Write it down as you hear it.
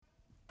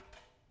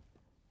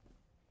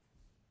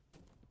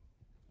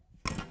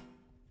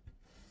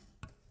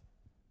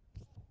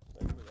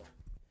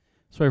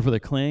Sorry for the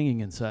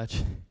clanging and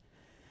such.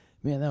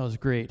 Man, that was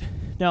great.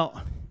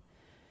 Now,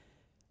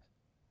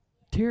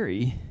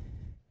 Terry,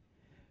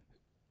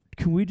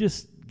 can we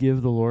just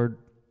give the Lord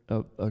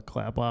a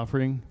clap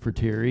offering for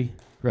Terry,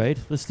 right?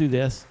 Let's do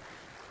this.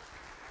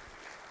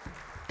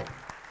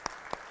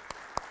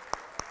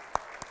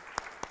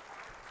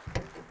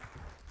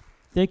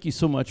 Thank you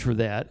so much for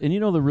that. And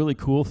you know the really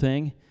cool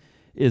thing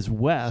is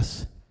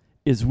Wes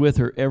is with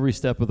her every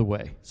step of the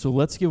way. So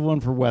let's give one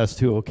for Wes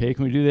too, okay?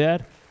 Can we do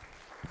that?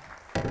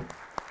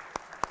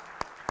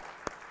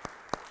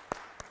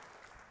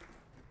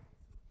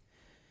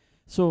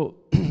 So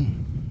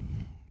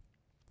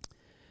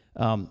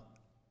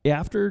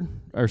after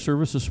our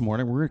service this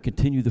morning, we're going to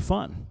continue the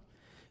fun.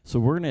 So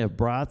we're going to have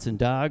brats and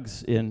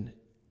dogs. And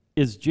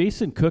is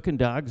Jason cooking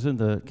dogs in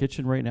the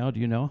kitchen right now? Do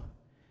you know?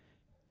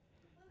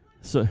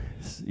 So,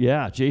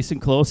 yeah,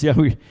 Jason Close. Yeah,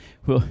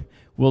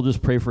 we'll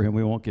just pray for him.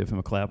 We won't give him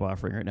a clap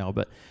offering right now.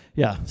 But,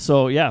 yeah,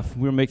 so, yeah,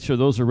 we'll make sure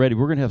those are ready.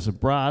 We're going to have some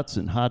brats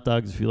and hot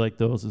dogs if you like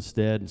those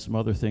instead and some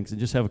other things and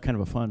just have a kind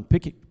of a fun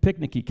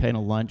picnicky kind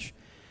of lunch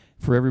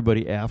for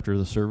everybody after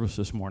the service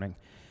this morning.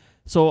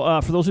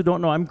 So, for those who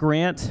don't know, I'm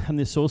Grant. I'm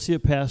the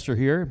associate pastor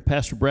here.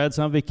 Pastor Brad's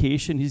on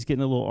vacation. He's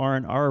getting a little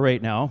R&R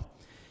right now.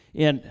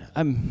 And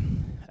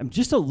I'm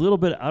just a little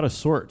bit out of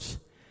sorts.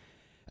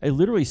 I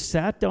literally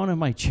sat down in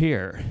my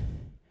chair,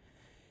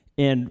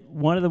 and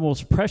one of the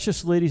most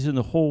precious ladies in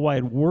the whole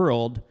wide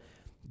world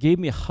gave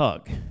me a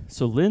hug.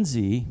 So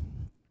Lindsay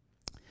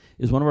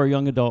is one of our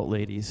young adult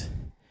ladies,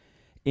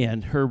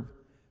 and her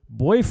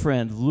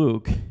boyfriend,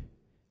 Luke,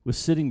 was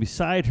sitting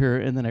beside her,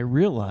 and then I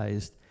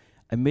realized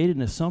I made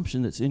an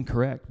assumption that's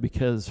incorrect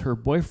because her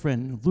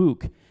boyfriend,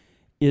 Luke,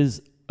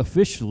 is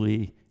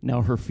officially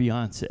now her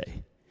fiance.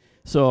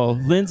 So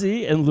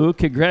Lindsay and Luke,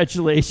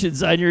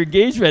 congratulations on your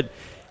engagement.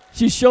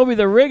 She showed me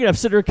the ring, and I'm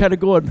sitting there kind of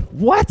going,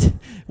 what?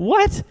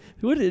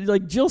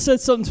 Like Jill said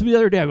something to me the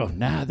other day. I go,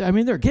 nah, I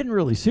mean, they're getting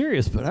really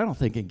serious, but I don't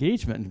think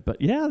engagement. But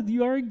yeah,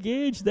 you are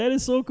engaged. That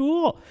is so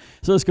cool.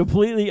 So it's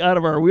completely out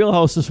of our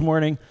wheelhouse this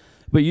morning.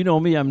 But you know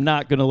me, I'm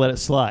not going to let it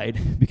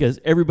slide because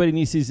everybody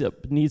needs to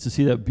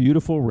see that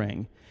beautiful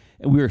ring.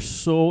 And we are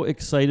so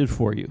excited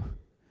for you.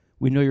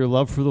 We know your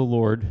love for the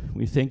Lord.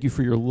 We thank you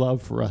for your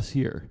love for us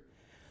here.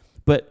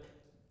 But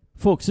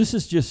folks, this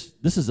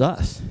is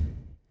us.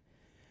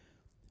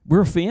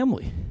 We're a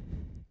family.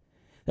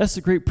 That's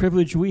the great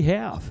privilege we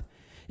have.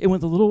 And when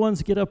the little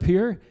ones get up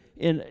here,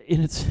 and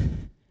it's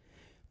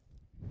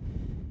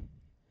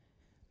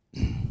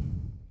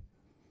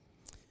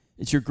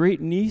your great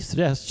niece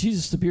that asked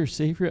Jesus to be her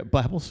Savior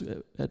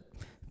at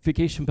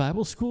Vacation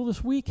Bible School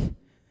this week.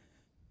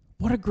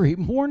 What a great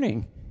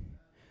morning,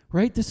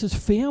 right? This is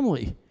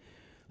family.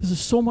 This is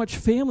so much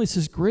family. This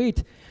is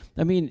great.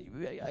 I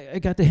mean, I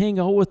got to hang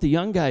out with the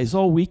young guys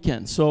all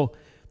weekend, so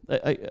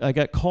I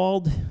got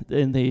called,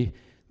 and they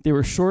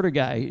were short a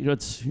guy. You know,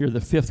 you're the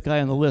fifth guy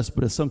on the list,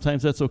 but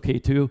sometimes that's okay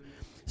too.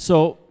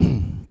 So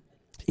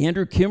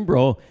Andrew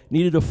Kimbrough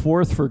needed a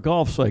fourth for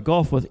golf, so I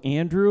golfed with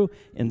Andrew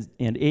and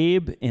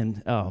Abe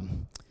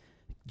and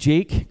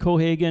Jake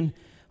Cohagen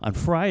on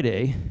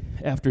Friday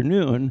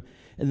afternoon,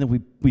 and then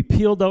we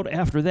peeled out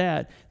after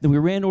that. Then we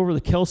ran over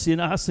to Kelsey and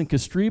Austin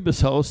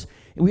Castreba's house,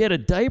 and we had a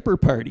diaper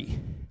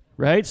party.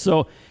 Right?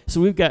 So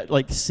we've got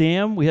like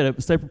Sam. We had a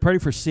diaper party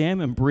for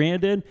Sam and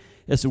Brandon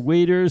as the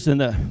waiters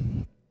and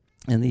the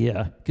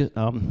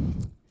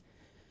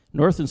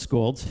North and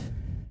Scolds.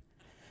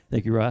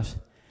 Thank you, Ross.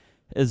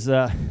 As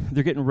they're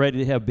getting ready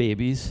to have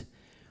babies.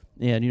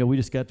 And, you know, we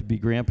just got to be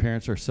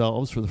grandparents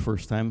ourselves for the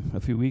first time a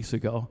few weeks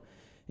ago.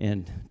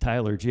 And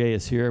Tyler J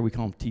is here. We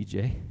call him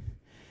TJ.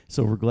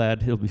 So we're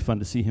glad. It'll be fun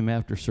to see him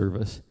after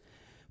service.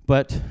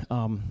 But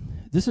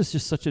this is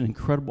just such an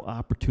incredible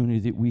opportunity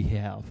that we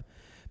have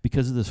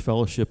because of this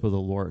fellowship of the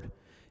Lord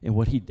and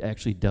what he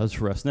actually does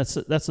for us. And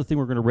that's the thing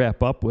we're going to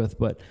wrap up with.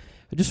 But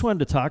I just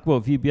wanted to talk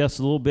about VBS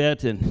a little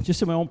bit, and just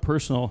in my own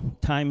personal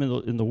time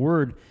in the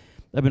Word,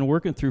 I've been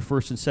working through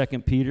 1st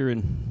and 2nd Peter,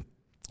 and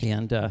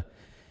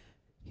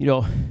you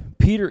know,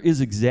 Peter is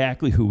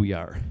exactly who we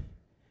are.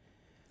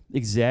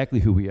 Exactly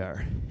who we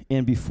are.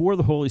 And before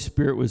the Holy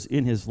Spirit was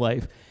in his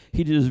life,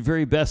 he did his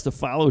very best to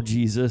follow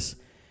Jesus,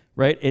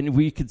 right? And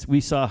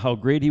we saw how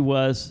great he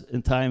was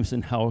in times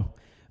and how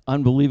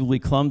unbelievably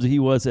clumsy he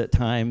was at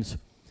times.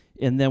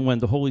 And then when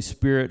the Holy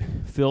Spirit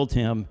filled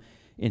him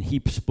and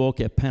he spoke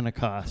at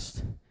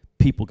Pentecost,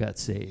 people got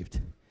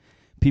saved.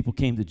 People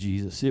came to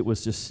Jesus. It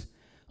was just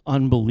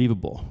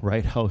unbelievable,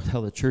 right? How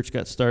the church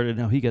got started and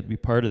how he got to be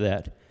part of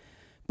that.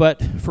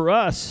 But for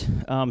us,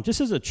 just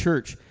as a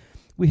church,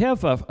 we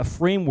have a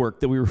framework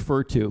that we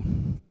refer to.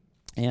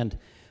 And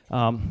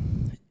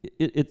I'm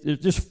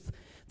just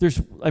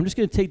going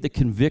to take the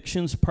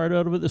convictions part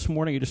out of it this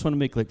morning. I just want to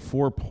make like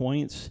 4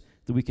 points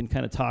that we can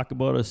kind of talk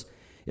about. As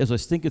I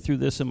was thinking through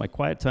this in my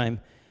quiet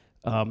time,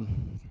 I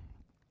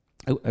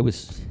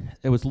was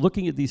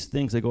looking at these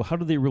things. I go, how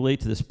do they relate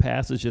to this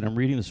passage that I'm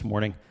reading this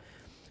morning?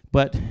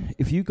 But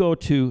if you go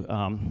to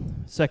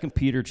 2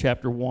 Peter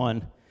chapter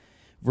 1,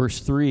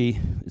 verse 3,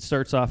 it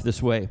starts off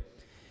this way.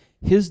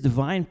 His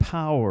divine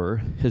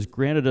power has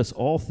granted us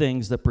all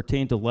things that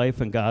pertain to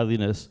life and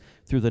godliness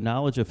through the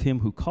knowledge of him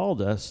who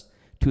called us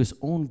to his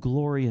own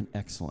glory and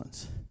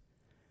excellence.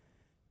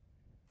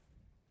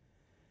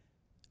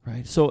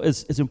 Right? So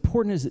as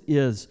important as it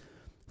is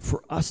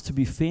for us to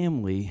be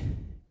family,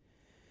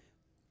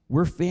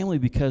 we're family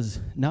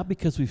not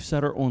because we've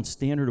set our own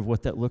standard of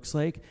what that looks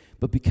like,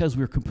 but because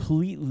we're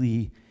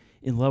completely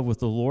in love with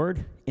the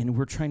Lord, and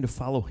we're trying to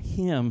follow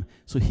him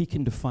so he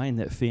can define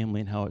that family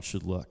and how it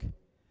should look,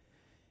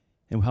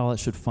 and how it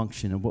should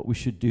function, and what we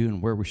should do,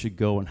 and where we should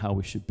go, and how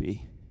we should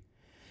be.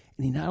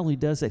 And he not only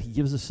does that, he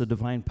gives us a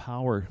divine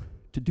power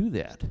to do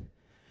that.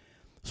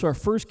 So our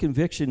first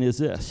conviction is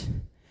this: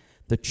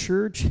 the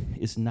church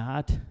is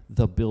not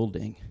the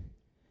building,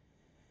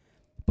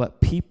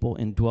 but people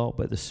indwelt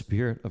by the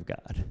Spirit of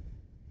God.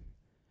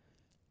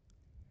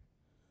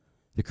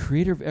 The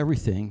creator of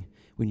everything,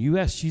 when you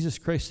ask Jesus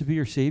Christ to be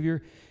your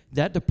Savior,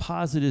 that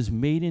deposit is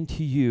made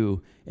into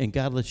you, and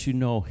God lets you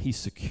know he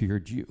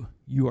secured you.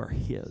 You are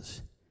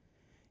his,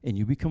 and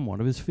you become one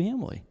of his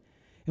family.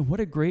 And what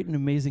a great and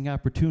amazing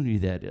opportunity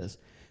that is.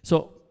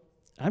 So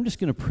I'm just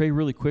going to pray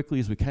really quickly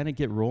as we kind of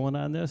get rolling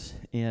on this,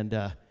 and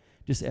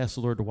just ask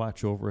the Lord to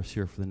watch over us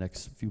here for the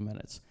next few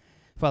minutes.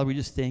 Father, we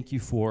just thank you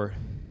for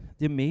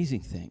the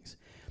amazing things.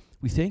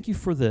 We thank you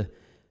for the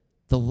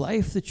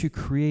life that you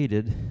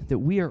created that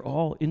we are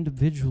all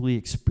individually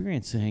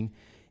experiencing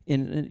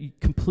in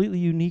completely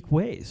unique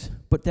ways,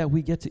 but that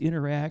we get to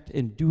interact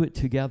and do it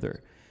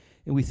together.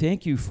 And we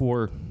thank you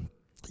for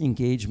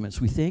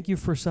engagements. We thank you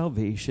for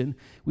salvation.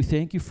 We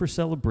thank you for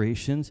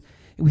celebrations.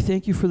 And we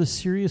thank you for the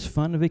serious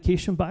fun of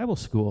Vacation Bible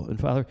School. And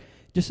Father,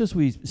 just as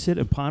we sit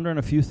and ponder on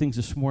a few things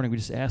this morning, we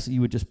just ask that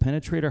you would just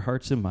penetrate our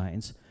hearts and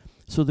minds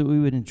so that we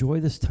would enjoy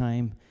this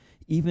time,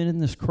 even in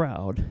this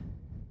crowd,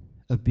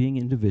 of being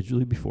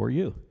individually before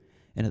you,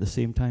 and at the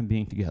same time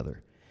being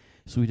together.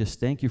 So we just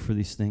thank you for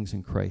these things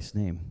in Christ's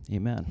name.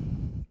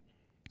 Amen.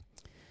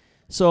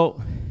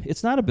 So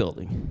it's not a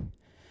building,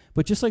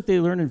 but just like they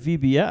learn in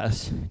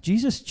VBS,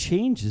 Jesus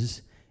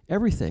changes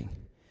everything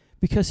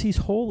because he's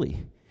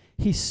holy.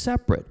 He's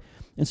separate.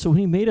 And so when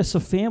he made us a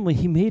family,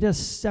 he made us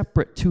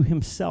separate to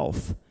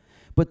himself.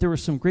 But there were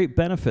some great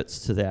benefits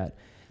to that.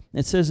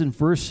 It says in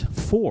verse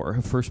 4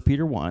 of 1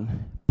 Peter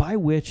 1, by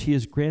which he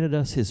has granted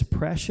us his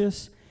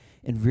precious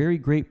and very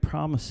great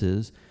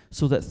promises,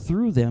 so that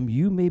through them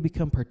you may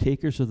become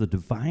partakers of the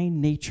divine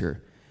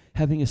nature,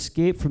 having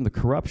escaped from the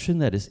corruption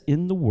that is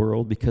in the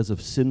world because of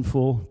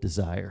sinful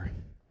desire.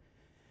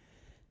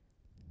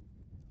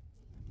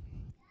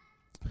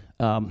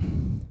 I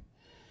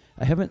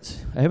haven't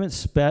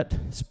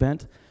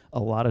spent a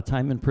lot of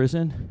time in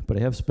prison, but I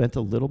have spent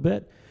a little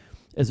bit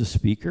as a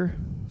speaker.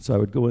 So I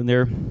would go in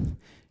there.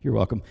 You're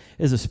welcome.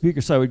 As a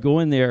speaker, so I would go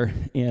in there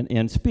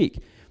and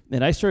speak.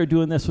 And I started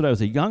doing this when I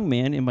was a young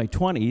man in my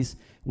 20s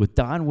with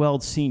Don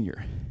Weld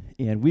Sr.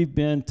 And we've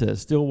been to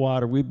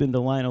Stillwater, we've been to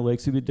Lino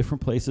Lakes, we've been to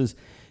different places.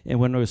 And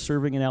when I was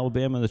serving in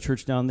Alabama in the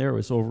church down there, I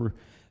was over,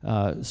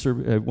 I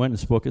went and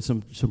spoke at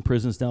some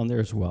prisons down there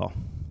as well.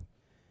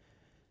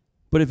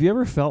 But have you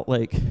ever felt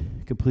like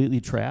completely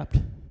trapped?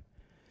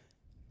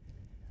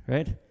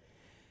 Right?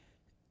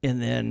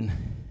 And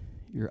then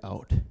you're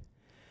out.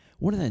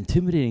 One of the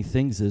intimidating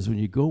things is when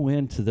you go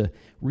into the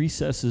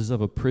recesses of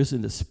a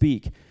prison to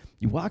speak,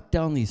 you walk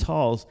down these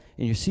halls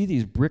and you see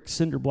these brick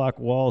cinder block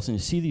walls and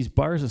you see these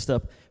bars and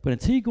stuff, but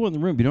until you go in the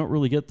room, you don't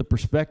really get the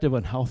perspective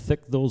on how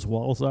thick those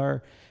walls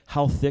are,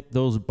 how thick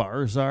those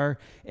bars are,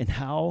 and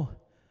how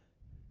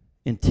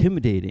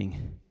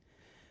intimidating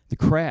the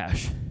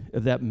crash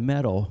of that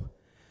metal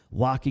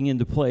locking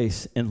into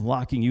place and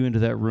locking you into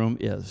that room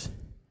is.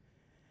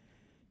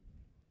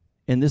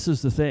 And this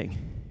is the thing.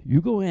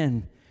 You go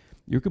in,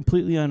 you're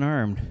completely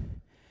unarmed,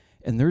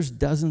 and there's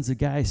dozens of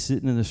guys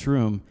sitting in this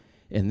room,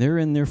 and they're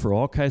in there for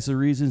all kinds of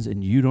reasons,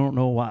 and you don't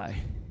know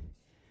why.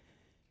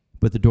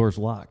 But the door's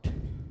locked.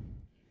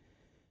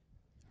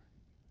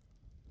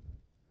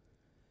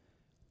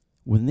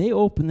 When they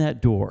open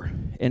that door,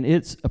 and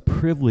it's a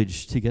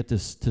privilege to get to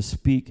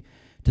speak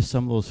to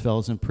some of those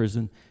fellows in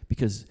prison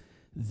because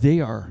they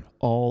are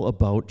all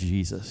about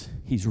Jesus.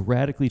 He's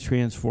radically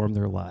transformed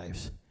their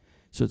lives.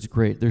 So it's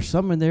great. There's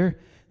some in there,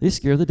 they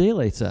scare the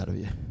daylights out of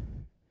you.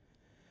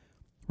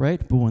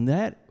 Right? But when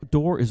that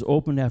door is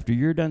opened after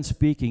you're done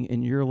speaking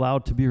and you're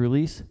allowed to be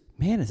released,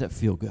 man, does that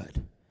feel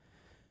good.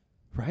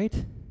 Right?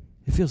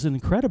 It feels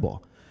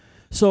incredible.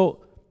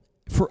 So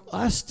for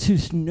us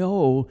to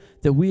know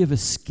that we have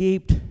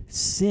escaped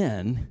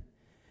sin,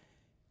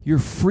 you're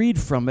freed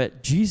from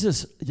it.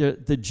 Jesus,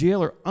 the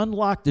jailer,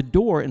 unlocked the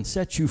door and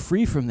set you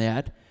free from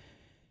that.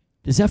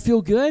 Does that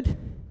feel good?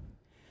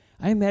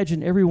 I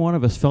imagine every one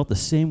of us felt the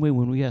same way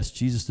when we asked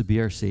Jesus to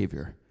be our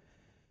Savior.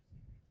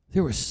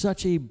 There was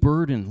such a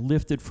burden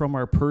lifted from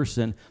our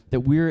person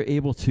that we were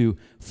able to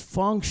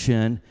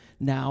function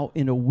now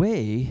in a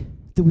way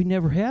that we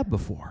never had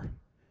before.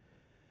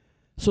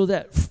 So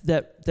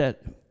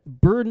that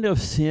burden of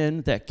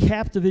sin, that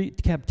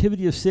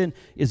captivity of sin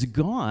is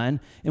gone,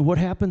 and what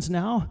happens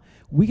now?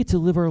 We get to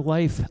live our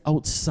life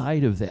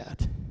outside of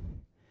that.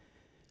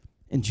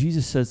 And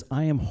Jesus says,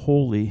 I am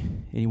holy,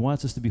 and he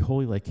wants us to be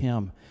holy like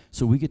him.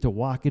 So we get to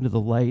walk into the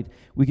light.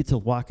 We get to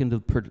walk into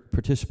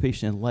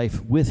participation in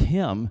life with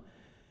him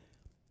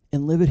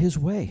and live it his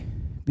way,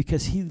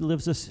 because he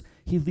leads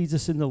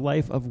us in the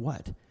life of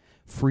what?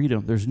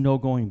 Freedom. There's no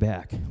going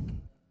back.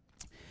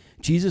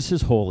 Jesus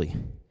is holy.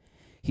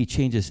 He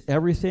changes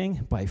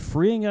everything by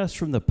freeing us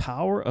from the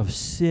power of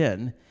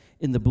sin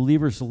in the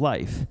believer's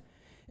life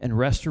and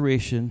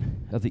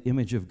restoration of the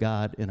image of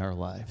God in our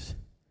lives.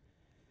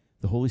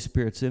 The Holy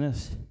Spirit's in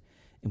us,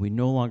 and we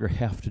no longer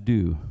have to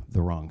do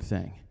the wrong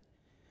thing.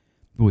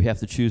 But we have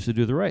to choose to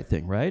do the right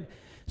thing, right?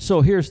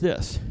 So here's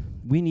this.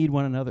 We need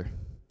one another.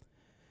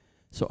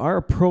 So our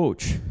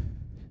approach,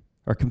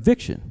 our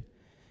conviction,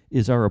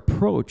 is our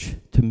approach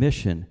to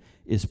mission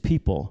is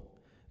people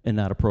and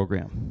not a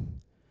program.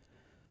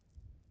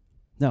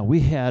 Now,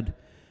 we had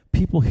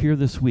people here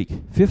this week,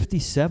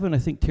 57, I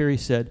think Terry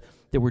said,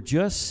 that were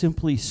just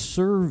simply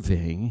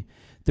serving,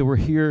 that were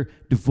here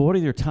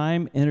devoting their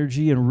time,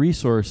 energy, and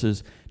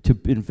resources to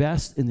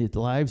invest in the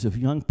lives of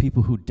young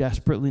people who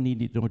desperately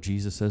need to know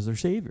Jesus as their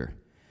Savior.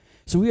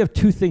 So we have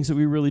two things that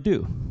we really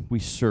do. We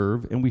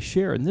serve and we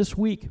share. And this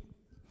week,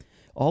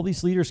 all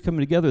these leaders coming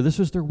together, this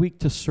was their week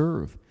to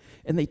serve.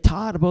 And they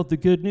taught about the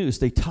good news.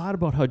 They taught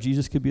about how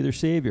Jesus could be their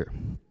Savior.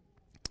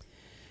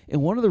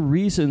 And one of the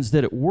reasons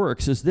that it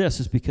works is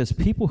because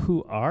people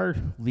who are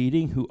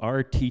leading, who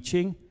are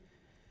teaching,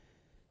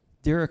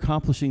 they're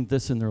accomplishing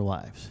this in their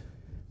lives.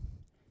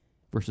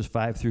 Verses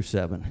 5 through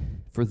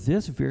 7. For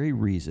this very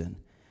reason,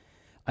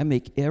 I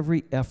make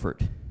every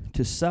effort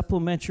to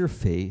supplement your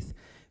faith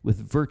with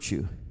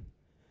virtue,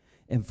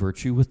 and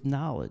virtue with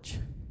knowledge,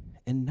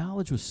 and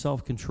knowledge with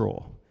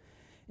self-control,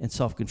 and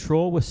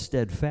self-control with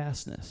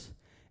steadfastness,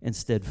 and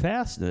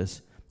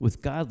steadfastness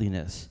with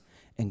godliness,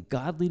 and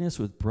godliness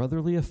with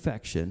brotherly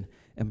affection,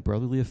 and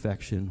brotherly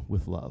affection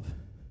with love.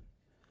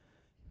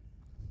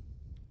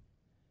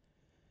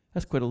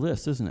 That's quite a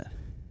list, isn't it?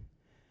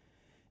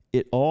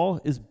 It all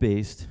is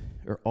based,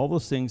 or all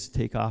those things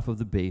take off of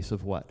the base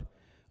of what?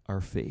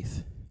 Our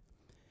faith.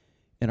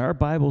 And our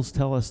Bibles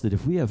tell us that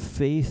if we have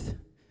faith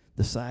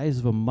the size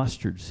of a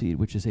mustard seed,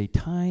 which is a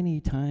tiny,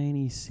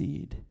 tiny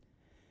seed,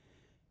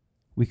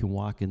 we can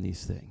walk in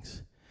these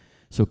things.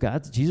 So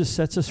Jesus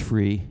sets us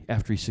free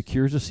after he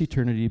secures us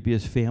eternity to be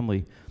his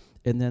family.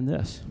 And then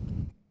this,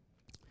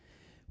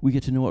 we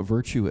get to know what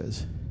virtue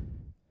is.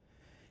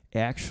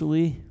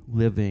 Actually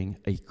living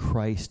a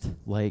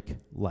Christ-like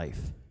life.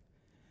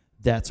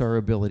 That's our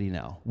ability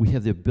now. We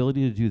have the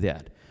ability to do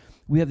that.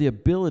 We have the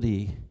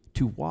ability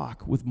to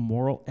walk with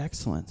moral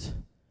excellence.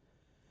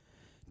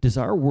 Does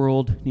our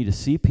world need to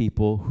see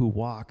people who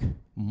walk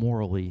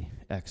morally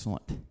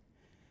excellent?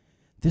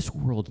 This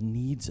world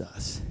needs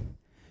us.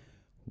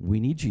 We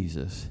need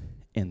Jesus,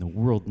 and the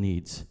world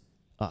needs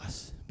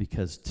us,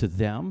 because to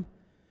them,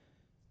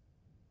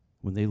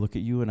 when they look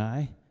at you and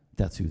I,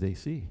 that's who they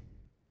see.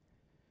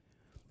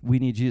 We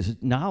need Jesus'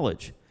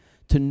 knowledge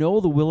to know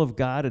the will of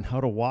God and how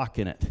to walk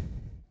in it.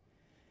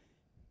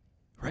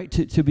 Right?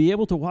 To be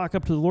able to walk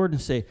up to the Lord and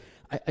say,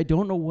 I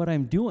don't know what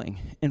I'm doing.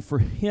 And for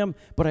him,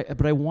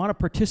 but I want to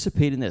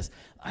participate in this.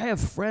 I have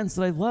friends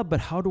that I love,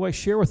 but how do I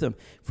share with them?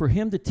 For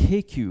him to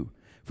take you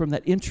from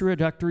that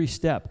introductory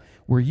step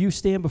where you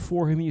stand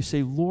before him and you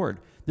say, Lord,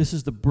 this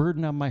is the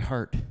burden on my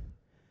heart.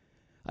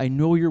 I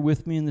know you're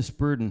with me in this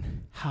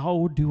burden.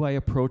 How do I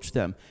approach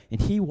them?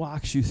 And he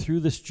walks you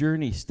through this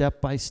journey step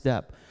by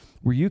step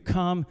where you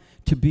come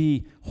to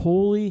be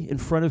holy in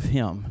front of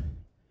him.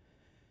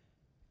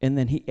 And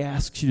then he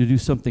asks you to do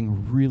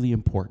something really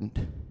important.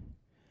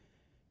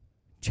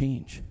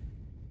 Change.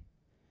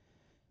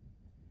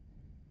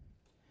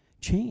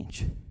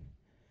 Change.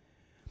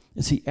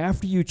 And see,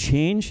 after you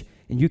change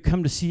and you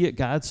come to see it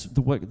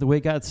the way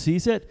God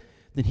sees it,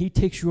 then he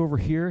takes you over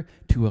here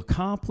to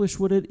accomplish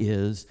what it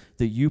is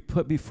that you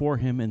put before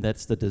him, and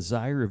that's the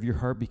desire of your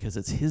heart because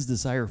it's his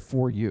desire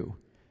for you.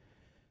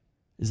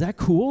 Is that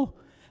cool?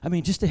 I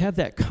mean, just to have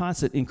that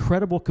constant,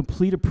 incredible,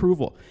 complete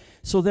approval.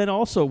 So then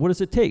also, what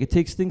does it take? It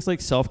takes things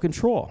like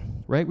self-control,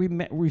 right?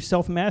 We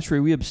self-mastery.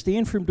 We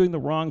abstain from doing the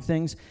wrong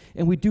things,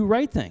 and we do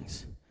right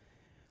things.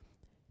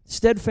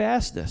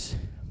 Steadfastness,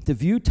 to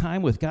view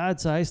time with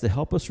God's eyes to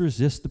help us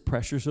resist the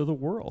pressures of the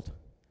world.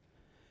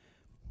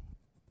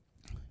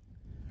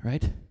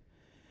 Right?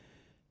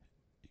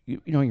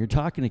 You know, you're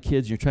talking to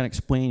kids, and you're trying to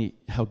explain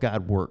how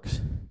God works.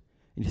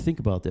 And you think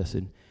about this,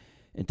 and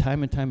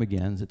time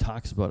again, it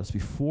talks about us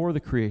before the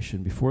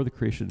creation,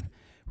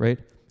 right?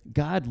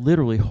 God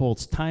literally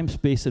holds time,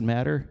 space, and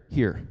matter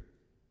here.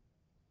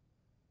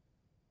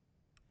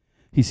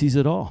 He sees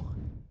it all.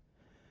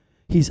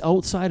 He's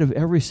outside of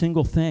every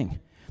single thing.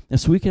 And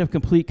so we can have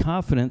complete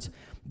confidence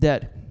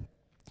that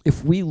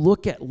if we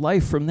look at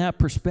life from that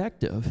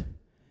perspective,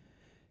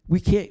 we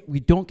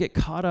don't get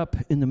caught up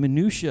in the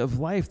minutia of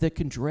life that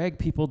can drag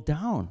people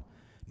down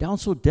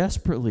so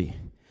desperately,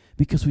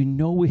 because we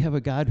know we have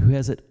a God who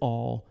has it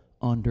all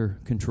under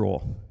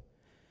control.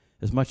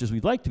 As much as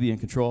we'd like to be in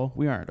control,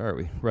 we aren't, are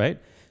we? Right?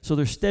 So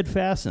there's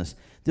steadfastness.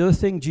 The other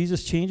thing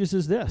Jesus changes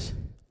is this: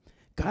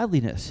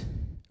 godliness.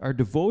 Our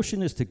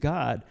devotion is to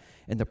God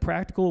and the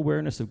practical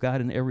awareness of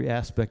God in every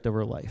aspect of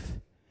our life.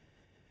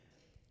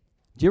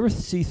 Do you ever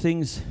see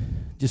things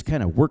just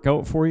kind of work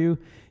out for you,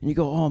 and you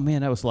go, oh,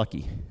 man, I was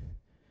lucky?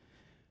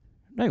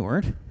 No, you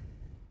weren't.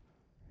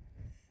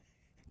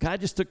 God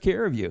just took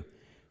care of you.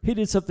 He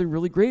did something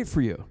really great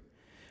for you.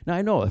 Now,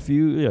 I know if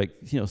you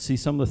see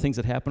some of the things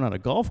that happen on a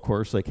golf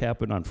course, like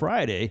happened on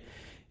Friday,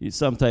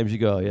 sometimes you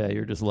go, yeah,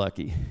 you're just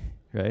lucky,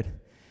 right?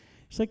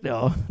 It's like,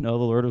 no, the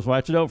Lord was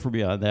watching out for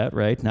me on that,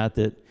 right? Not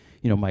that,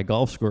 my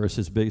golf score is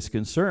his biggest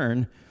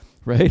concern,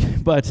 right?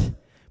 But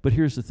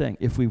here's the thing.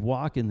 If we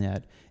walk in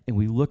that and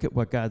we look at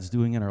what God's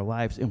doing in our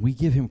lives and we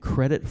give him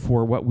credit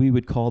for what we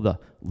would call the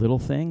little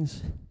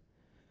things,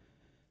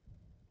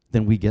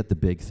 then we get the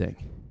big thing.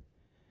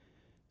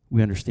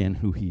 We understand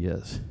who he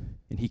is,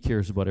 and he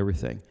cares about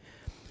everything.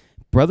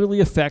 Brotherly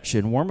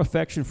affection, warm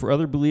affection for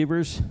other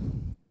believers,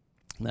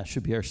 that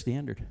should be our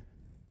standard.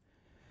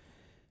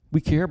 We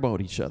care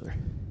about each other.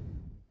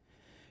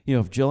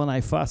 If Jill and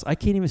I fuss, I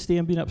can't even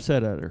stand being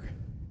upset at her.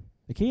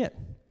 I can't.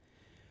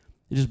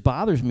 It just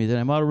bothers me that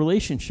I'm out of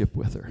relationship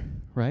with her,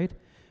 right?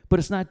 But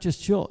it's not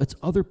just Jill. It's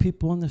other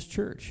people in this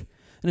church.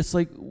 And it's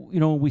like,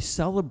 we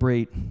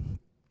celebrate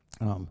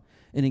an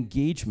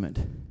engagement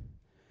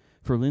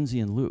for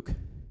Lindsay and Luke.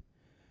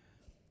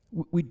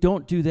 We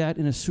don't do that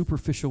in a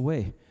superficial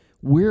way.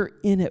 We're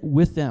in it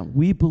with them.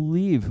 We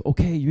believe,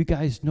 okay, you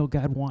guys know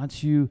God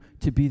wants you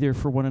to be there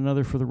for one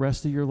another for the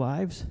rest of your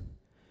lives.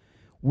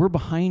 We're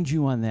behind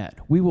you on that.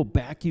 We will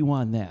back you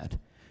on that.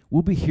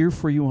 We'll be here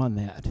for you on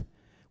that.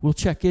 We'll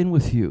check in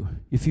with you.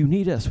 If you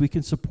need us, we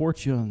can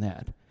support you on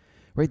that.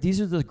 Right? These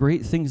are the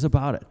great things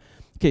about it.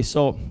 Okay,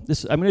 so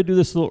I'm going to do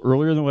this a little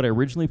earlier than what I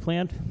originally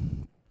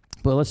planned,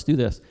 but let's do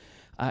this.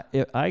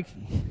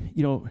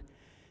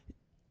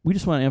 We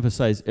just want to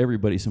emphasize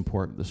everybody's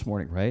important this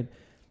morning, right?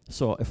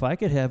 So if I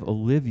could have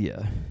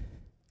Olivia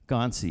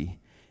Gonsi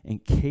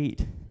and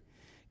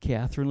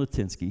Catherine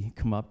Latinsky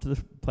come up to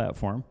the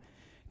platform,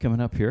 coming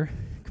up here.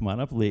 Come on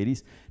up,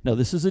 ladies. Now,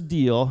 this is a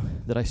deal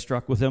that I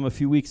struck with them a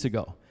few weeks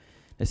ago.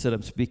 I said,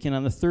 I'm speaking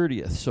on the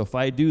 30th, so if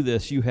I do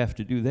this, you have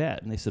to do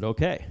that. And they said,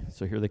 okay.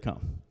 So here they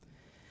come.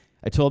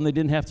 I told them they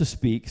didn't have to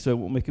speak, so I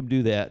won't make them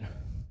do that.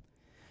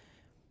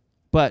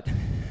 But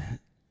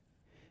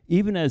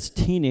even as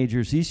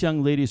teenagers, these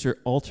young ladies are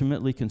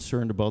ultimately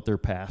concerned about their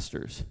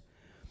pastors.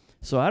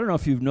 So I don't know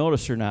if you've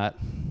noticed or not,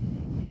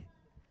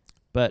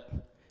 but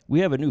we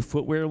have a new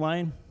footwear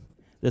line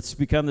that's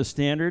become the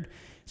standard.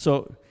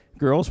 So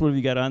girls, what have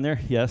you got on there?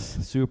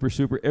 Yes, super.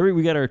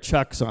 We got our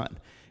Chucks on.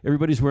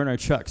 Everybody's wearing our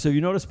Chucks. So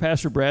you notice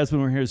Pastor Brad's been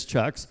wearing his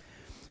Chucks.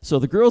 So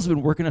the girls have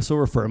been working us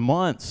over for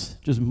months,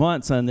 just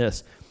months on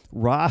this.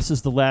 Ross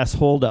is the last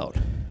holdout.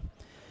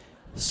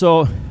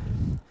 So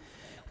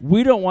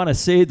we don't want to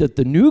say that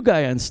the new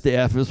guy on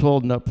staff is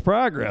holding up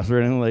progress or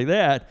anything like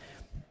that.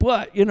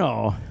 But,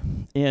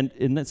 and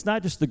it's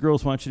not just the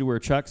girls want you to wear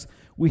Chucks.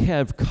 We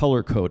have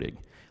color coding.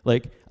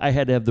 Like, I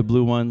had to have the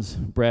blue ones.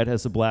 Brad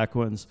has the black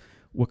ones.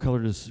 What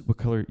color?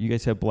 You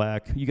guys have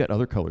black. You got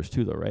other colors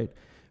too, though, right?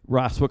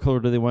 Ross, what color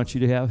do they want you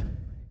to have?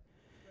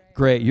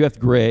 Gray. You have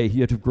gray.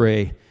 You have to have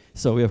gray.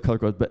 So we have color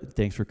codes. But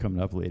thanks for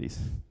coming up, ladies.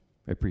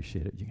 I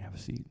appreciate it. You can have a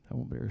seat. I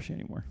won't embarrass you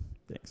anymore.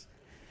 Thanks.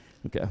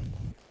 Okay.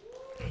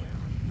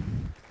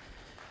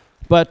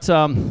 But,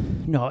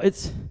 no,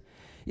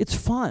 it's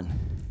fun.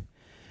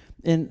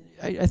 And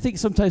I think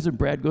sometimes when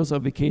Brad goes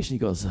on vacation, he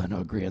goes, oh,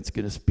 no, Grant's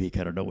going to speak.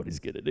 I don't know what he's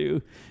going to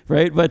do,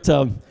 right? But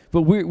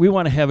we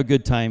want to have a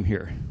good time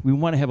here. We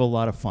want to have a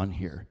lot of fun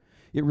here.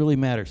 It really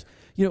matters.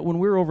 When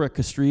we were over at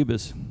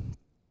Castrebas,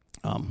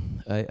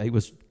 I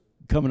was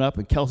coming up,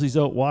 and Kelsey's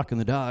out walking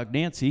the dog,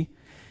 Nancy.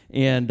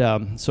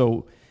 And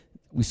so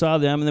we saw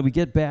them, and then we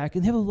get back,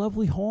 and they have a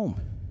lovely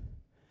home.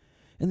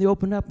 And they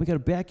opened up, and we got a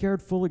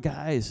backyard full of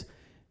guys.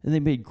 And they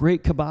made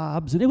great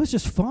kebabs, and it was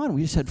just fun.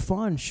 We just had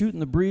fun shooting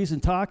the breeze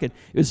and talking.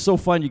 It was so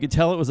fun. You could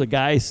tell it was a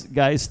guy's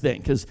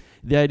thing, because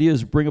the idea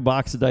is bring a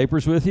box of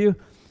diapers with you.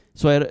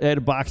 So I had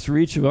a box for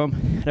each of them,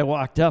 and I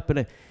walked up,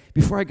 and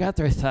before I got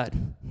there, I thought,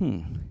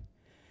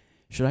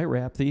 should I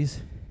wrap these?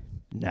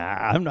 Nah,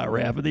 I'm not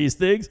wrapping these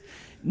things.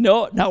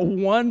 No, not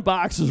one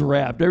box was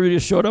wrapped. Everybody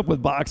just showed up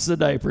with boxes of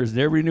diapers, and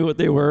everybody knew what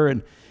they were,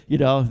 and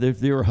if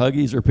they were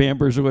Huggies or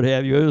Pampers or what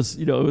have you, it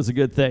was a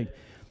good thing.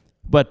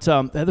 But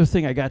the other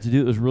thing I got to do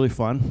that was really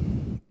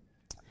fun,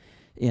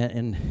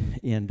 and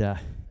I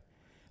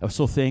was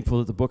so thankful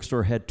that the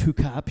bookstore had 2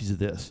 copies of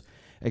this.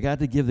 I got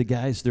to give the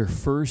guys their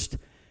first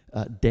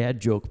dad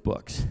joke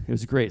books. It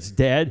was great. It's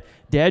dad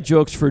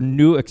jokes for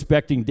new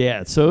expecting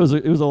dads. So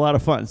it was a lot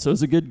of fun. So it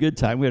was a good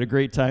time. We had a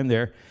great time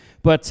there.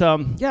 But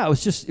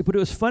it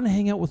was fun to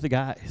hang out with the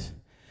guys.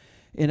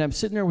 And I'm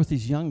sitting there with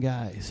these young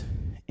guys,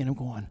 and I'm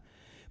going,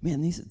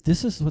 man,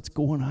 this is what's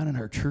going on in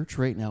our church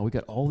right now. We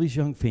got all these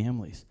young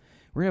families.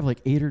 We're going to have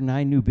like 8 or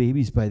 9 new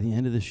babies by the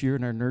end of this year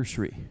in our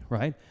nursery,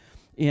 right?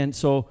 And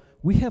so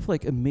we have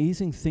like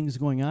amazing things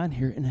going on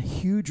here and a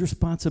huge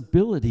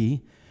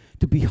responsibility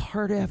to be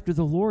hard after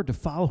the Lord, to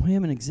follow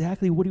him and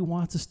exactly what he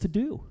wants us to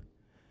do.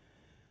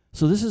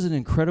 So this is an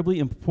incredibly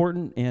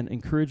important and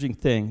encouraging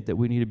thing that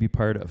we need to be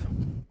part of.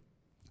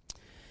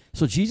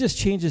 So Jesus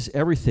changes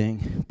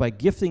everything by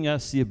gifting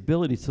us the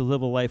ability to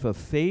live a life of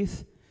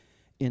faith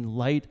in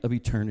light of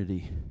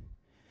eternity.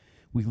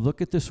 We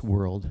look at this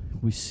world,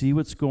 we see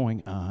what's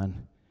going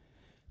on,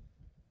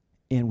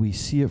 and we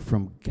see it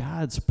from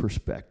God's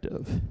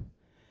perspective.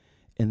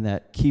 And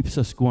that keeps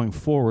us going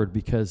forward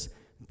because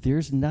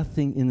there's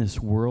nothing in this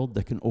world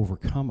that can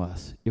overcome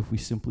us if we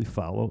simply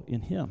follow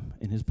in Him,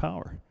 in His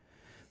power.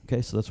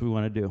 Okay, so that's what we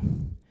want to do.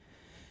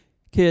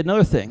 Okay,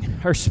 another thing,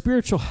 our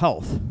spiritual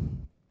health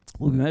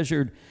will be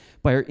measured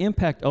by our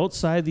impact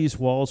outside these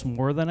walls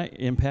more than our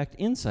impact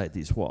inside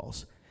these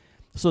walls.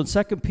 So in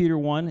 2 Peter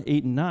 1,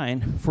 8 and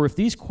 9, for if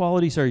these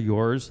qualities are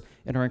yours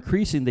and are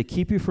increasing, they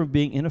keep you from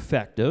being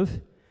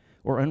ineffective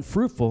or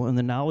unfruitful in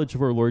the knowledge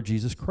of our Lord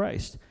Jesus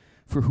Christ.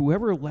 For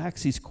whoever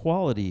lacks these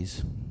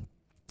qualities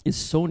is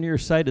so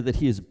nearsighted that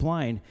he is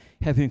blind,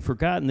 having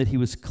forgotten that he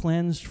was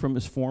cleansed from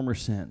his former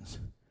sins.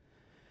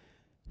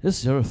 This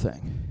is the other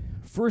thing.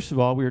 First of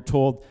all, we are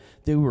told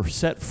that we were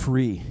set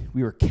free.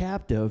 We were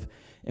captive,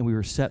 and we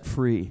were set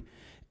free.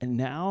 And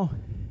now,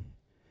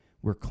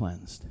 we're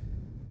cleansed.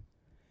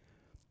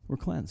 We're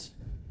cleansed.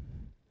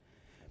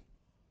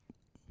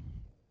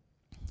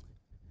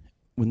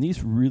 When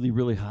these really,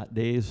 really hot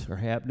days are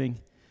happening,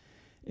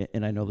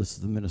 and I know this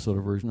is the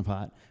Minnesota version of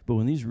hot, but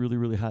when these really,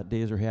 really hot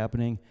days are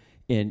happening,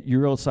 and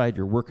you're outside,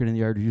 you're working in the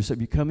yard,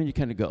 you come in, you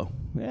kind of go,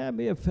 I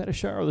may have had a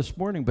shower this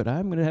morning, but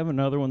I'm going to have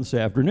another one this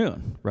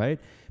afternoon, right?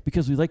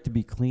 Because we like to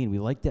be clean. We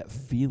like that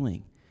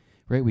feeling,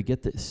 right? We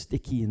get the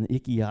sticky and the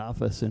icky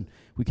off us, and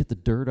we get the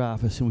dirt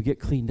off us, and we get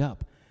cleaned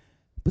up.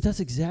 But that's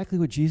exactly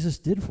what Jesus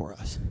did for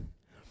us.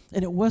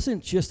 And it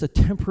wasn't just a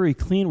temporary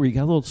clean where you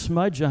got a little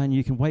smudge on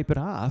you can wipe it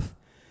off.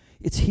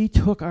 It's He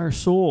took our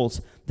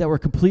souls that were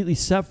completely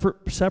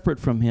separate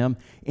from Him,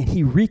 and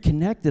He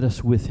reconnected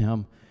us with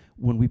Him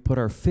when we put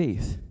our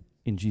faith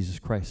in Jesus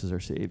Christ as our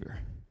Savior.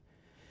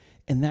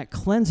 And that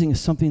cleansing is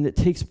something that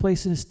takes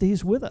place and it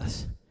stays with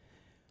us.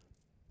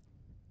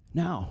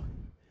 Now,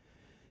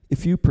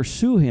 if you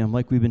pursue Him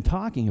like we've been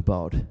talking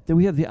about, then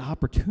we have the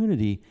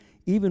opportunity,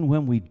 even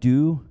when we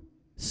do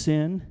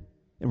sin,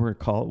 and we're going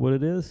to call it what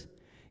it is,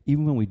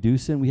 even when we do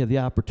sin, we have the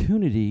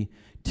opportunity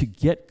to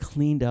get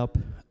cleaned up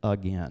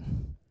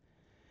again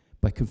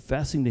by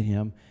confessing to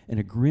Him and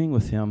agreeing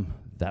with Him,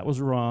 that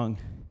was wrong,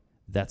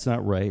 that's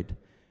not right,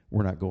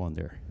 we're not going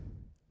there.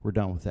 We're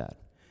done with that.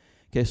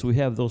 Okay, so we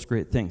have those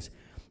great things.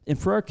 And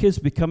for our kids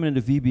to be coming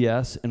into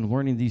VBS and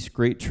learning these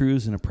great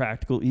truths in a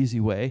practical, easy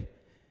way,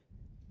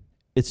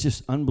 it's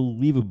just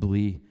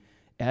unbelievably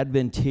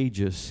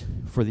advantageous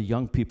for the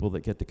young people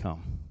that get to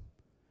come.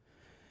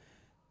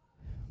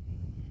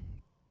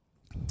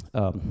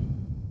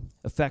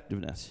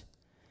 Effectiveness.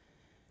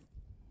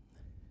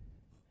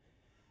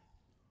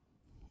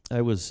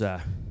 I was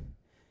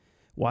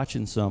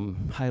watching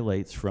some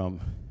highlights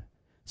from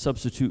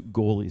substitute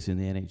goalies in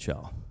the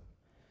NHL.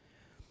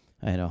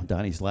 I know,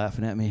 Donnie's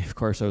laughing at me. Of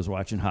course, I was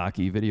watching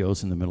hockey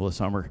videos in the middle of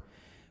summer.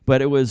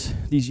 But it was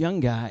these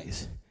young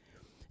guys.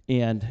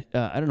 And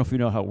I don't know if you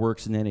know how it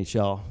works in the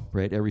NHL,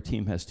 right? Every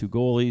team has two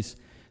goalies.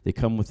 They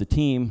come with the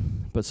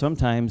team. But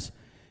sometimes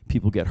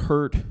people get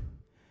hurt.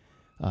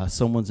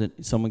 Someone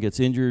gets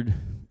injured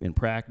in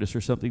practice or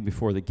something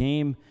before the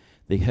game.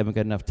 They haven't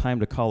got enough time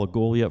to call a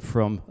goalie up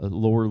from a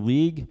lower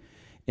league.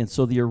 And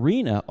so the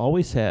arena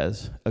always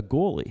has a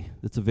goalie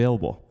that's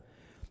available.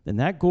 And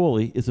that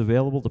goalie is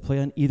available to play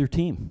on either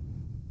team.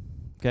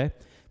 Okay?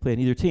 Play on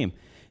either team.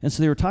 And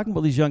so they were talking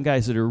about these young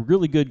guys that are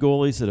really good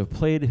goalies that have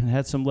played and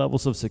had some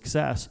levels of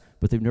success,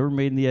 but they've never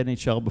made in the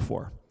NHL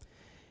before.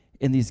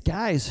 And these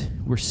guys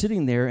were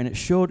sitting there, and it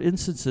showed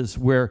instances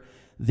where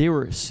they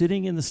were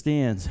sitting in the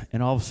stands,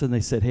 and all of a sudden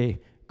they said, hey,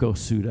 go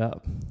suit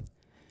up.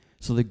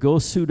 So they go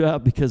suit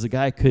up because the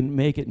guy couldn't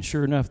make it, and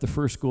sure enough, the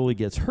first goalie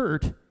gets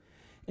hurt.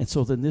 And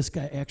so then this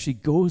guy actually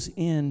goes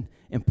in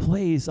and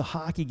plays a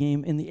hockey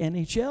game in the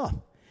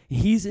NHL.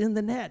 He's in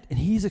the net, and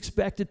he's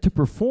expected to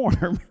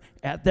perform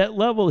at that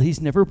level he's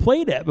never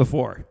played at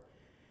before.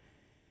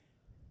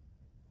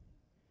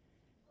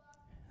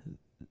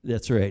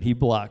 That's right, he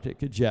blocked it.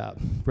 Good job,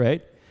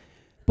 right?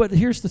 But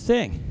here's the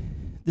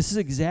thing. This is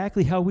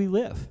exactly how we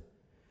live.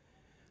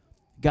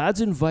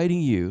 God's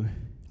inviting you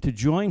to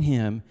join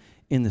Him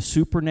in the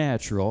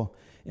supernatural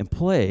and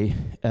play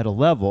at a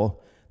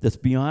level that's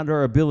beyond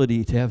our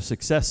ability to have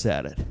success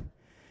at it.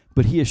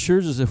 But He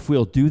assures us if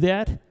we'll do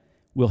that,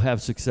 we'll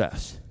have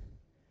success.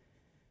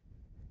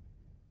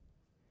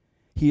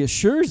 He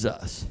assures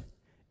us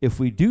if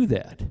we do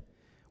that,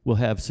 we'll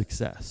have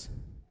success.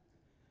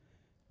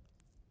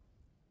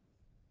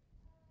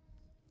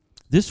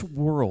 This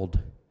world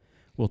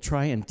will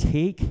try and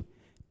take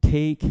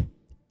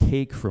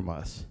from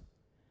us.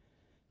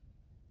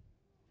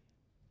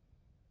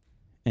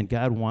 And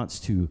God wants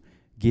to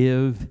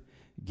give.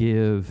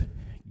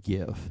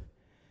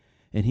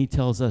 And He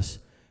tells us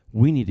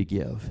we need to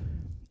give.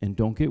 And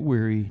don't get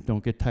weary,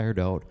 don't get tired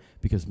out,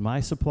 because my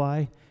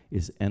supply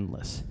is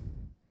endless.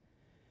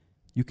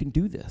 You can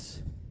do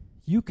this.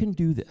 You can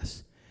do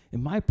this.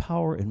 in my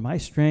power, in my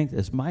strength,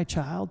 as my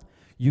child,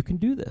 you can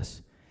do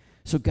this.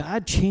 So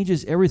God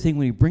changes everything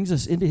when he brings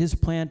us into his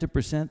plan to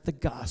present the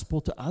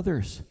gospel to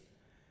others.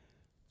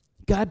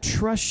 God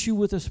trusts you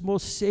with this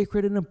most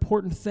sacred and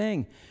important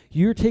thing.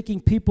 You're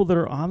taking people that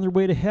are on their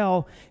way to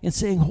hell and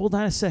saying, hold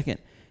on a second,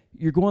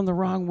 you're going the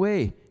wrong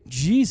way.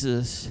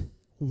 Jesus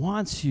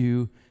wants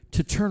you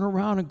to turn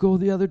around and go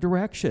the other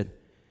direction.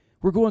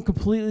 We're going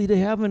completely to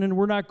heaven, and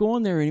we're not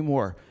going there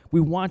anymore. We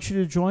want you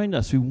to join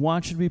us. We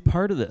want you to be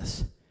part of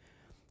this.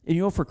 And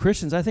you know, for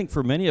Christians, I think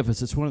for many of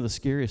us, it's one of the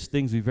scariest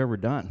things we've ever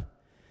done.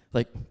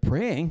 Like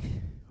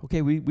praying,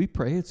 okay, we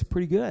pray, it's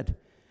pretty good,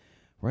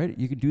 right?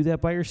 You can do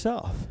that by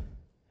yourself.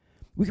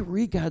 We can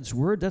read God's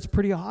word, that's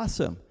pretty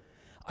awesome.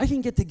 I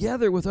can get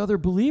together with other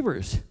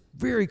believers,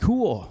 very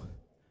cool.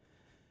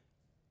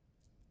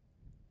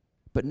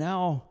 But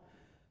now,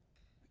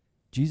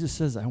 Jesus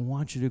says, I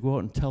want you to go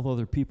out and tell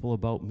other people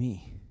about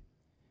me.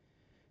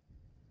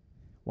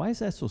 Why is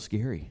that so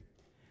scary?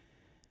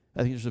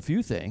 I think there's a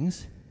few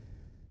things,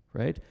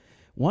 right?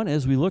 One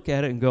is we look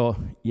at it and go,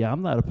 yeah,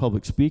 I'm not a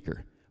public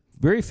speaker.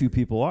 Very few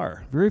people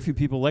are. Very few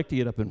people like to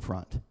get up in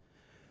front,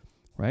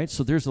 right?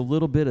 So there's a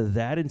little bit of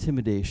that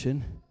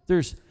intimidation.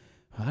 There's,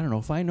 I don't know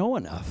if I know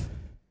enough.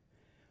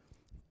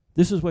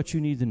 This is what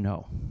you need to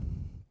know.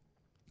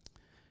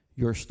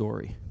 Your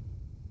story.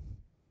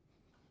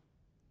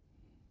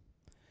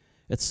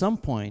 At some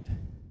point,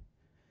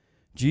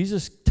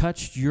 Jesus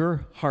touched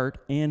your heart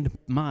and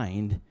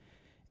mind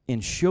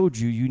and showed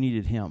you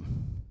needed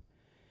him.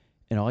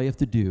 And all you have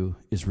to do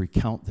is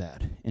recount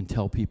that and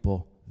tell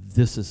people,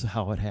 this is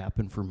how it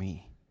happened for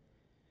me.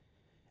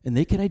 And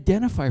they can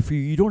identify for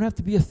you. You don't have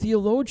to be a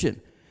theologian.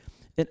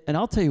 And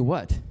I'll tell you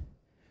what,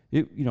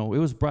 it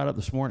was brought up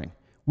this morning.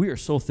 We are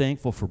so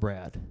thankful for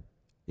Brad.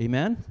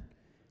 Amen?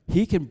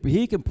 He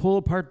can pull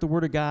apart the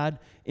Word of God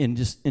in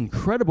just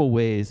incredible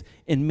ways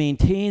and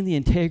maintain the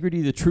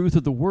integrity, the truth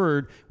of the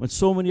Word when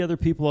so many other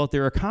people out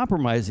there are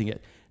compromising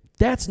it.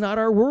 That's not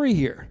our worry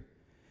here.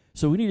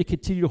 So we need to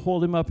continue to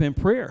hold him up in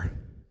prayer.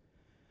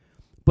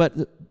 But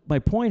my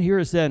point here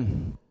is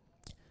then,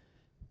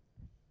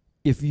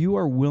 if you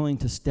are willing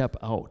to step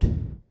out,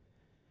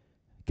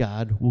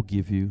 God will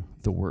give you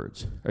the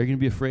words. Are you going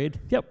to be afraid?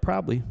 Yep,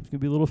 probably. There's going to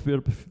be a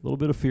little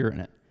bit of fear in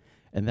it,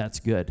 and that's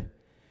good,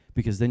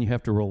 because then you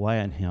have to rely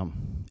on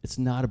him. It's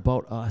not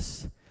about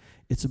us.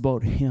 It's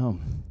about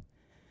him.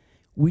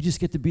 We just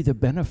get to be the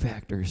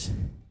benefactors,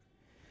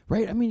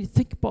 right? I mean,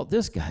 think about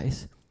this,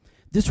 guys.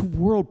 This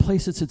world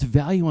places its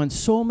value on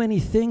so many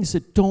things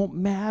that don't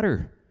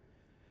matter.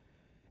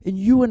 And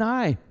you and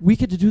I, we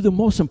get to do the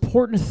most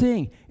important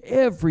thing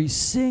every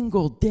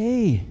single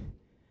day.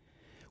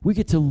 We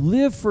get to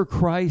live for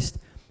Christ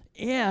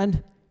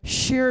and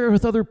share it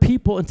with other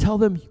people and tell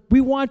them,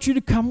 we want you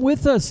to come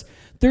with us.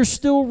 There's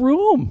still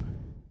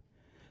room.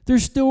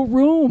 There's still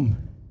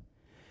room.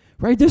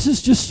 Right? This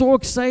is just so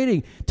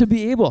exciting to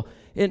be able.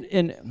 And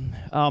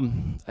I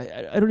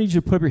don't need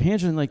you to put up your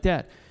hands in like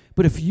that.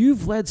 But if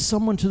you've led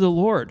someone to the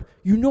Lord,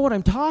 you know what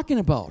I'm talking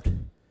about.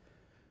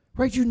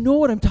 Right? You know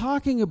what I'm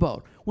talking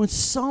about. When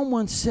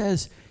someone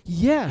says,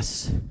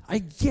 yes, I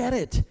get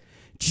it.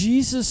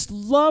 Jesus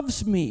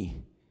loves me.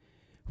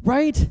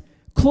 Right?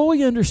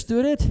 Chloe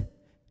understood it.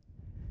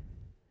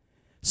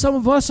 Some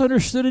of us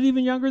understood it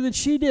even younger than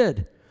she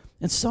did.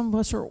 And some of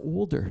us are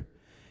older.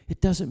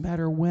 It doesn't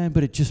matter when,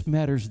 but it just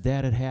matters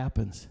that it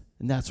happens.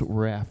 And that's what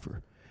we're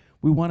after.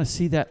 We want to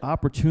see that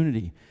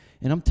opportunity.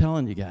 And I'm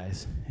telling you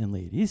guys and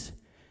ladies,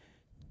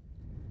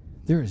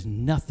 there is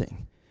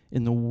nothing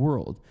in the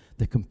world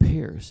that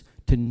compares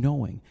to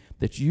knowing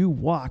that you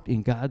walked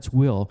in God's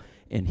will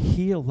and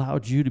he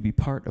allowed you to be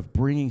part of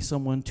bringing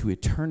someone to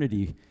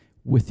eternity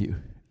with you.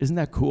 Isn't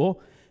that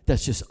cool?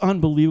 That's just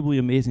unbelievably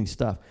amazing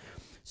stuff.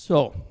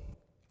 So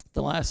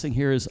the last thing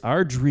here is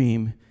our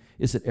dream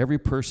is that every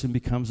person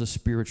becomes a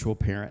spiritual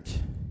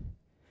parent.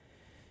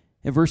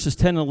 In verses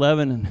 10 and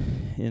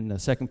 11 in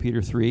 2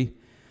 Peter 3,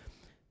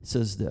 it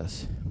says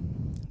this,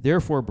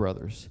 therefore,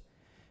 brothers,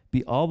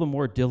 be all the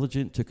more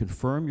diligent to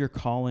confirm your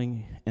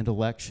calling and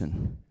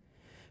election.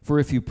 For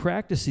if you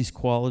practice these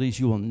qualities,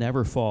 you will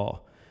never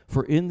fall.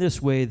 For in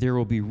this way there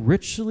will be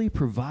richly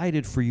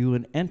provided for you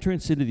an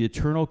entrance into the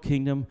eternal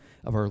kingdom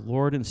of our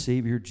Lord and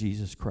Savior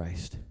Jesus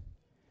Christ.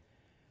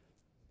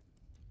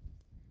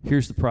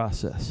 Here's the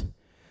process.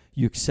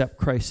 You accept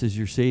Christ as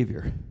your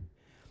Savior.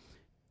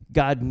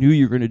 God knew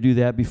you were going to do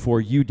that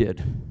before you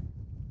did.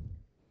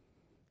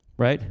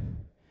 Right?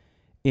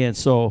 And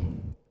so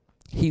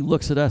he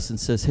looks at us and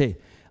says, hey,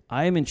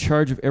 I am in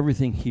charge of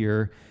everything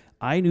here.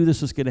 I knew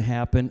this was going to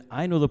happen.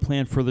 I know the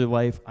plan for their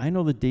life. I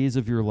know the days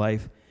of your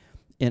life.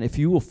 And if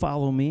you will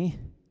follow me,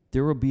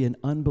 there will be an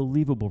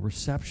unbelievable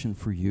reception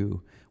for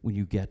you when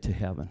you get to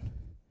heaven.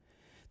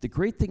 The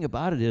great thing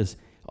about it is,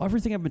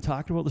 everything I've been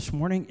talking about this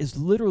morning is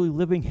literally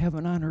living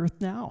heaven on earth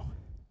now.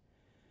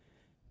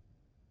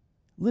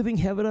 Living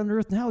heaven on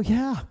earth now,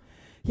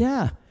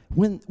 yeah.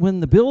 When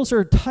the bills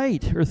are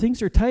tight, or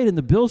things are tight and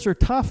the bills are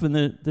tough and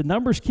the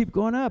numbers keep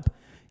going up,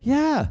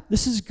 yeah,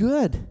 this is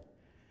good,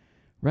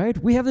 right?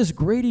 We have this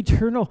great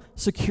eternal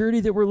security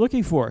that we're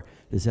looking for.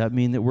 Does that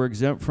mean that we're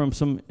exempt from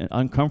some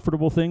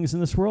uncomfortable things in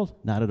this world?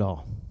 Not at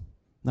all.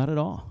 Not at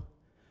all.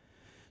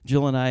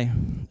 Jill and I,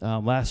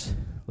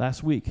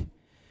 last week,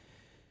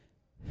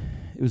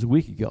 it was a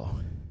week ago,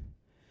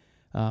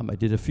 I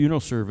did a funeral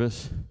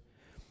service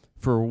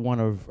for one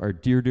of our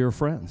dear, dear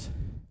friends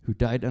who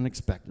died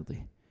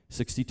unexpectedly,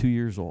 62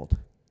 years old.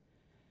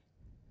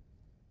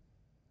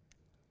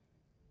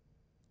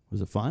 Was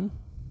it fun?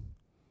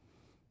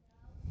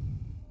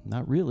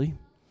 Not really.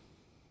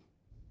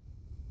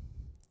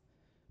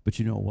 But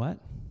you know what?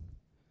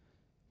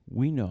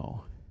 We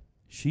know,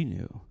 she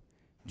knew,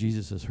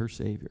 Jesus is her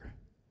Savior.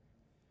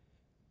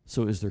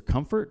 So is there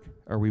comfort?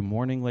 Are we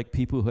mourning like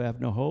people who have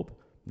no hope?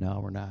 No,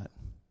 we're not.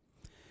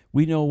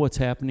 We know what's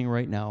happening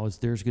right now is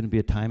there's going to be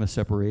a time of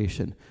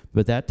separation,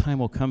 but that time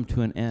will come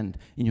to an end.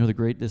 And you know the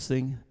greatest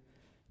thing?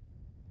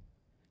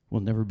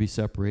 We'll never be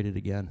separated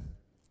again.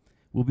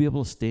 We'll be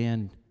able to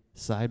stand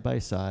side by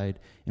side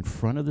in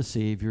front of the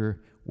Savior,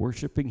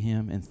 worshiping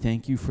Him, and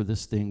thank you for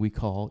this thing we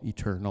call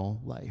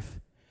eternal life.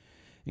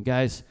 And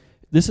guys,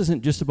 this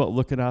isn't just about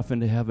looking off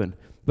into heaven,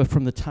 but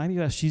from the time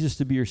you ask Jesus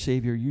to be your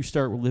Savior, you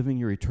start living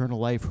your eternal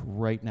life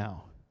right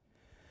now.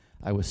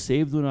 I was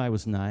saved when I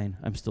was 9.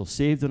 I'm still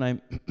saved when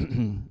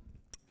I'm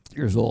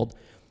years old.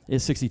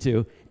 It's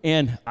 62.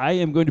 And I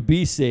am going to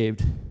be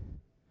saved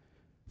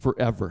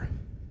forever.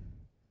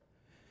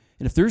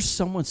 And if there's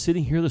someone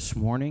sitting here this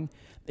morning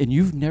and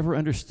you've never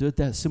understood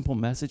that simple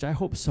message, I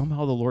hope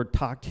somehow the Lord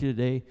talked to you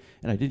today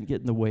and I didn't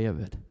get in the way of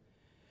it.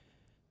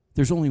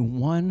 There's only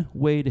one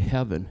way to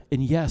heaven.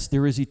 And yes,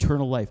 there is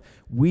eternal life.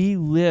 We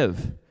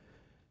live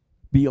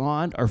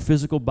beyond our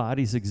physical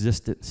body's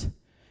existence.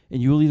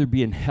 And you will either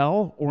be in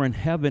hell or in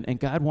heaven, and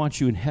God wants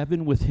you in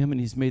heaven with Him,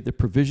 and He's made the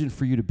provision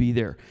for you to be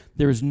there.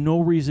 There is no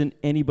reason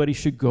anybody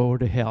should go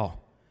to hell.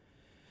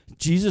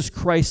 Jesus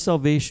Christ's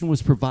salvation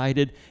was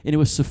provided, and it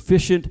was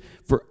sufficient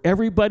for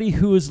everybody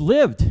who has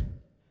lived.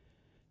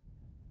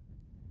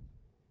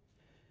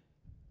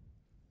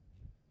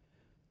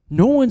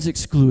 No one's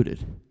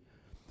excluded.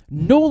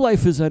 No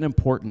life is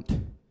unimportant.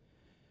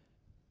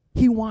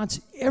 He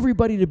wants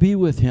everybody to be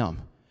with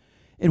Him.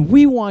 And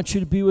we want you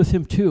to be with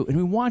Him too. And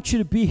we want you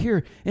to be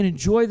here and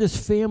enjoy this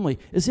family,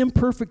 as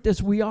imperfect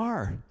as we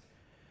are,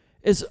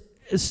 as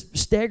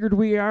staggered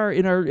we are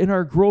in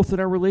our growth and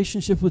our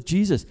relationship with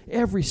Jesus.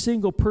 Every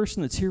single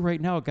person that's here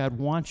right now, God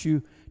wants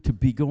you to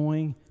be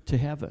going to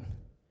heaven.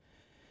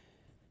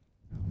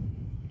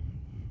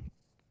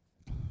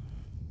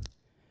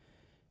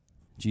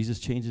 Jesus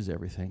changes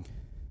everything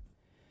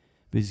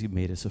because He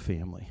made us a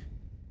family.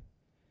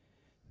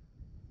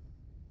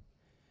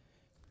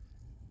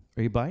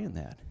 Are you buying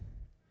that?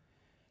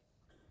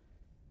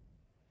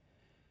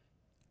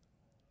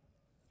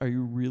 Are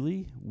you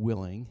really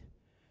willing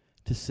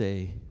to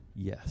say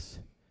yes?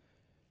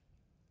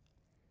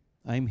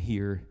 I'm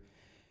here.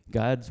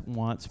 God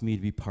wants me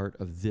to be part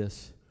of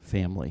this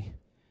family.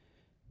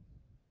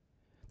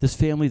 This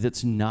family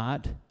that's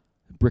not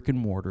brick and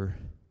mortar,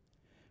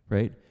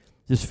 right?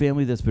 This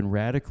family that's been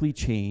radically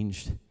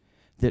changed,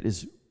 that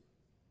is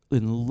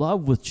in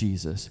love with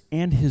Jesus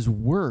and His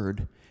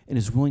Word, and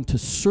is willing to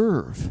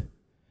serve, and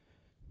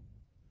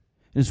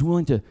is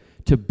willing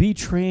to be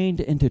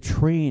trained and to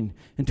train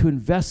and to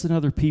invest in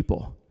other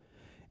people,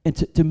 and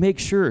to make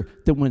sure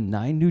that when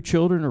 9 new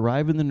children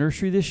arrive in the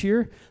nursery this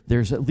year,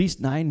 there's at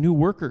least 9 new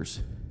workers.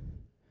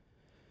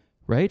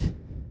 Right?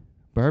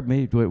 Barb,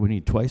 maybe we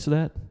need twice of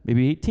that?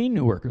 Maybe 18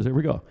 new workers. There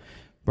we go.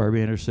 Barb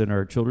Anderson,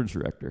 our children's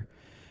director.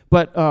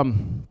 But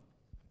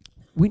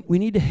we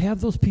need to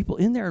have those people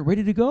in there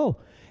ready to go,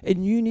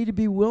 and you need to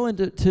be willing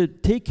to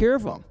take care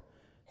of them.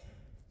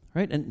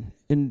 Right? And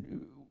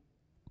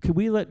can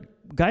we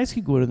guys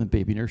can go in the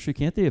baby nursery,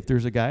 can't they? If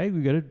there's a guy,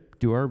 we got to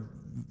do our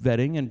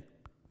vetting and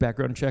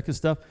background check and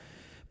stuff.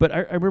 But I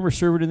remember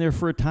serving in there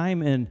for a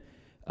time, and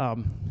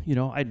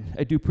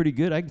I do pretty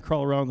good. I can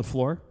crawl around the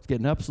floor. It's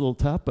getting up, it's a little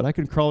tough, but I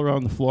can crawl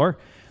around the floor.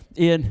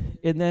 And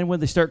then when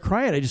they start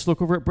crying, I just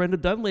look over at Brenda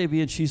Dunleavy,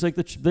 and she's like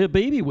the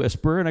baby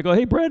whisperer, and I go,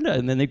 "Hey, Brenda,"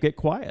 and then they get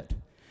quiet.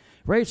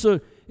 Right?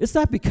 So it's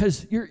not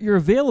because your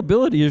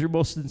availability is your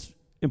most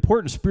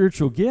important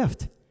spiritual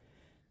gift.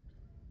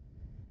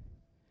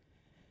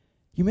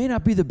 You may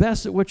not be the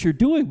best at what you're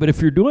doing, but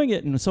if you're doing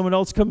it and someone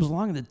else comes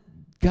along that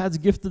God's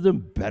gifted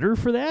them better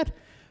for that,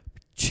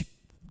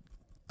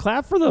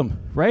 clap for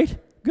them, right?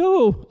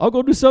 Go. I'll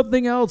go do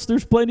something else.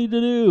 There's plenty to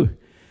do.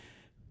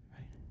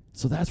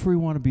 So that's where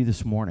we want to be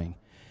this morning.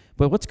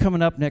 But what's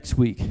coming up next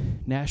week?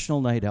 National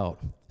Night Out.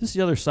 This is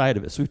the other side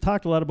of it. So we've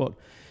talked a lot about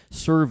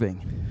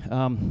serving.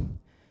 And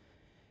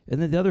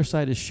then the other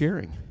side is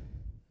sharing.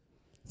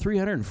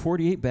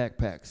 348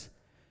 backpacks.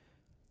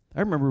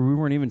 I remember we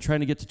weren't even trying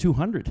to get to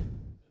 200.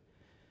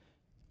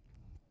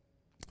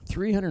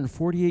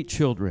 348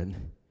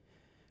 children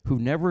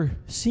who've never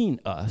seen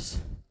us,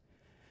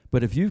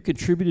 but if you've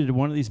contributed to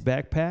one of these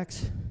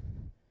backpacks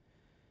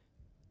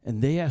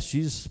and they ask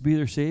Jesus to be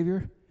their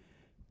Savior,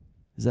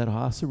 is that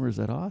awesome or is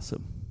that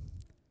awesome?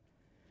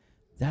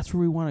 That's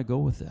where we want to go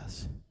with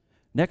this.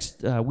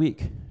 Next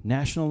week,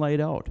 National Night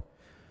Out.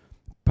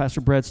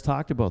 Pastor Brad's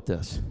talked about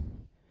this.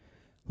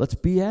 Let's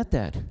be at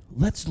that.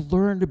 Let's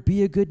learn to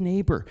be a good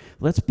neighbor.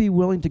 Let's be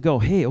willing to go,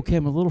 hey, okay,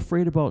 I'm a little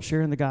afraid about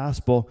sharing the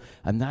gospel.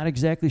 I'm not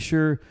exactly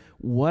sure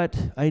what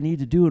I need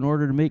to do in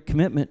order to make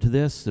commitment to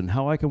this and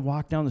how I can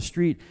walk down the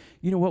street.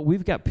 You know what?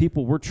 We've got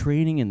people, we're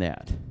training in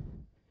that.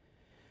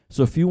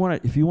 So if you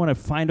want to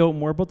find out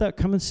more about that,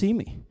 come and see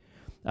me.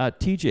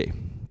 TJ,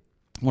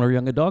 one of our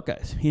young adult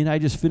guys, he and I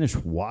just finished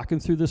walking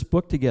through this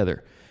book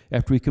together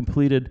after we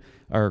completed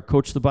our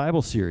Coach the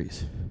Bible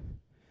series.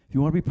 If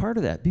you want to be part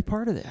of that, be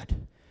part of that.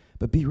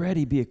 But be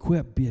ready, be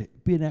equipped,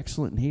 be an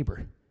excellent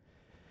neighbor.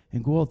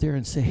 And go out there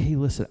and say, hey,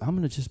 listen, I'm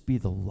going to just be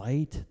the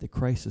light that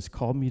Christ has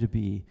called me to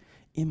be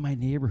in my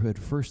neighborhood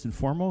first and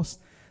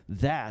foremost.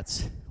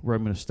 That's where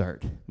I'm going to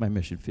start my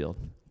mission field,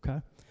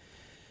 okay?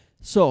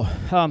 So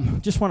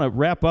just want to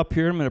wrap up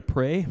here. I'm going to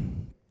pray.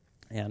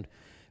 And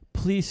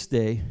please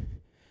stay.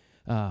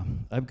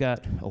 I've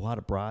got a lot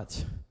of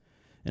brats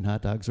and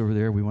hot dogs over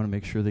there. We want to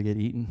make sure they get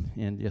eaten.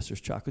 And yes,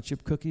 there's chocolate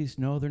chip cookies.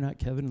 No, they're not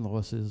Kevin and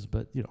Lois's,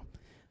 but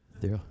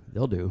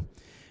they'll do.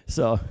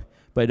 So,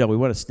 but no, we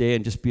want to stay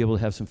and just be able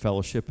to have some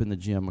fellowship in the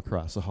gym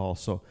across the hall.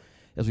 So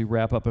as we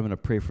wrap up, I'm going to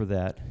pray for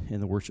that,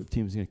 and the worship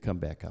team is going to come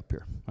back up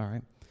here. All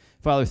right?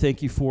 Father,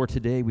 thank you for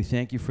today. We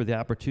thank you for the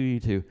opportunity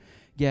to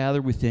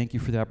gather. We thank you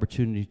for the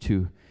opportunity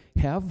to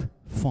have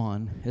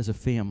fun as a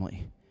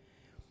family.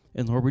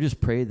 And Lord, we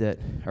just pray that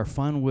our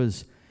fun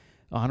was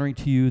honoring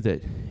to you,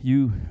 that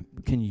you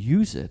can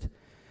use it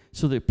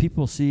so that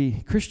people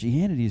see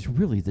Christianity is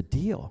really the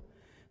deal.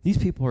 These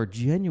people are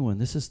genuine.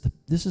 This is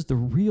the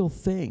real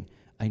thing.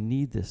 I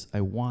need this.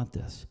 I want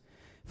this.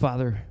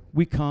 Father,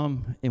 we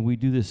come and we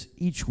do this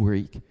each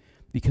week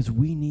because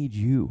we need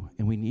you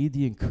and we need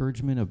the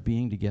encouragement of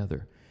being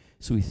together.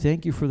 So we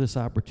thank you for this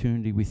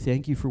opportunity. We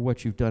thank you for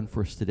what you've done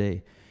for us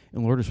today.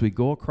 And Lord, as we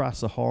go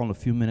across the hall in a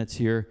few minutes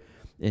here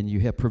and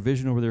you have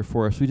provision over there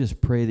for us, we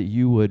just pray that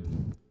you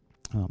would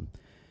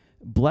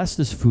bless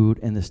this food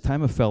and this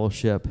time of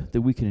fellowship,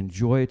 that we can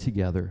enjoy it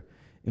together.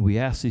 And we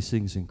ask these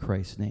things in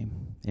Christ's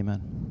name.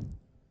 Amen.